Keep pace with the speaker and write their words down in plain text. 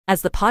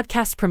As the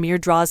podcast premiere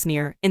draws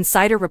near,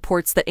 Insider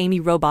reports that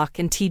Amy Robach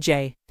and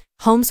TJ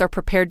Holmes are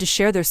prepared to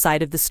share their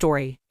side of the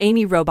story.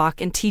 Amy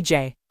Robach and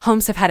TJ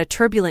Holmes have had a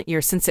turbulent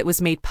year since it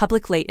was made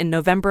public late in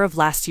November of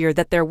last year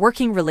that their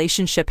working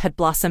relationship had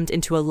blossomed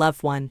into a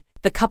love one.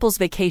 The couple's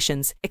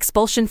vacations,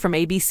 expulsion from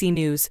ABC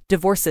News,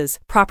 divorces,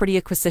 property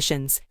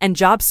acquisitions, and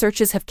job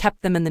searches have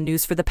kept them in the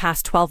news for the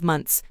past 12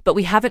 months, but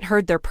we haven't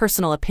heard their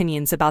personal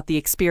opinions about the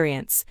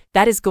experience.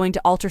 That is going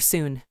to alter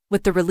soon.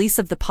 With the release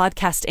of the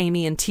podcast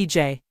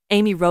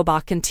Amy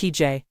Robach and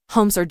TJ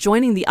Holmes are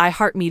joining the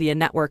iHeartMedia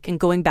network and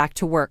going back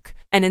to work.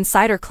 An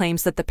insider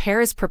claims that the pair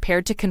is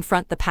prepared to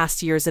confront the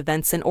past year's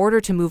events in order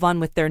to move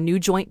on with their new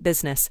joint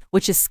business,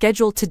 which is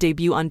scheduled to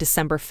debut on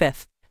December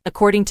 5th.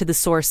 According to the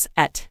source,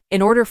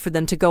 in order for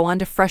them to go on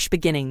to fresh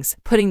beginnings,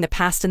 putting the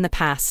past in the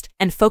past,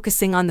 and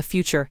focusing on the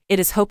future, it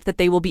is hoped that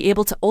they will be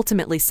able to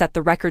ultimately set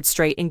the record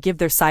straight and give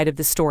their side of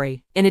the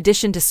story. In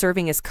addition to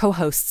serving as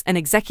co-hosts and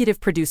executive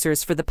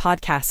producers for the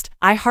podcast,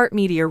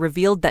 iHeartMedia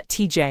revealed that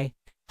TJ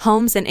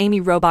Holmes and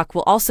Amy Robach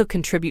will also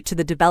contribute to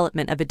the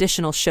development of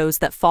additional shows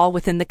that fall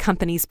within the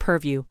company's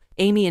purview.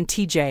 Amy and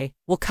TJ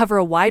will cover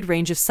a wide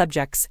range of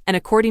subjects, and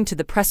according to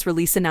the press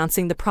release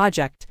announcing the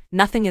project,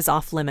 nothing is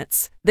off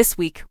limits. This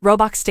week,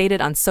 Robach stated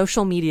on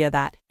social media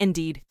that,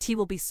 indeed, tea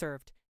will be served.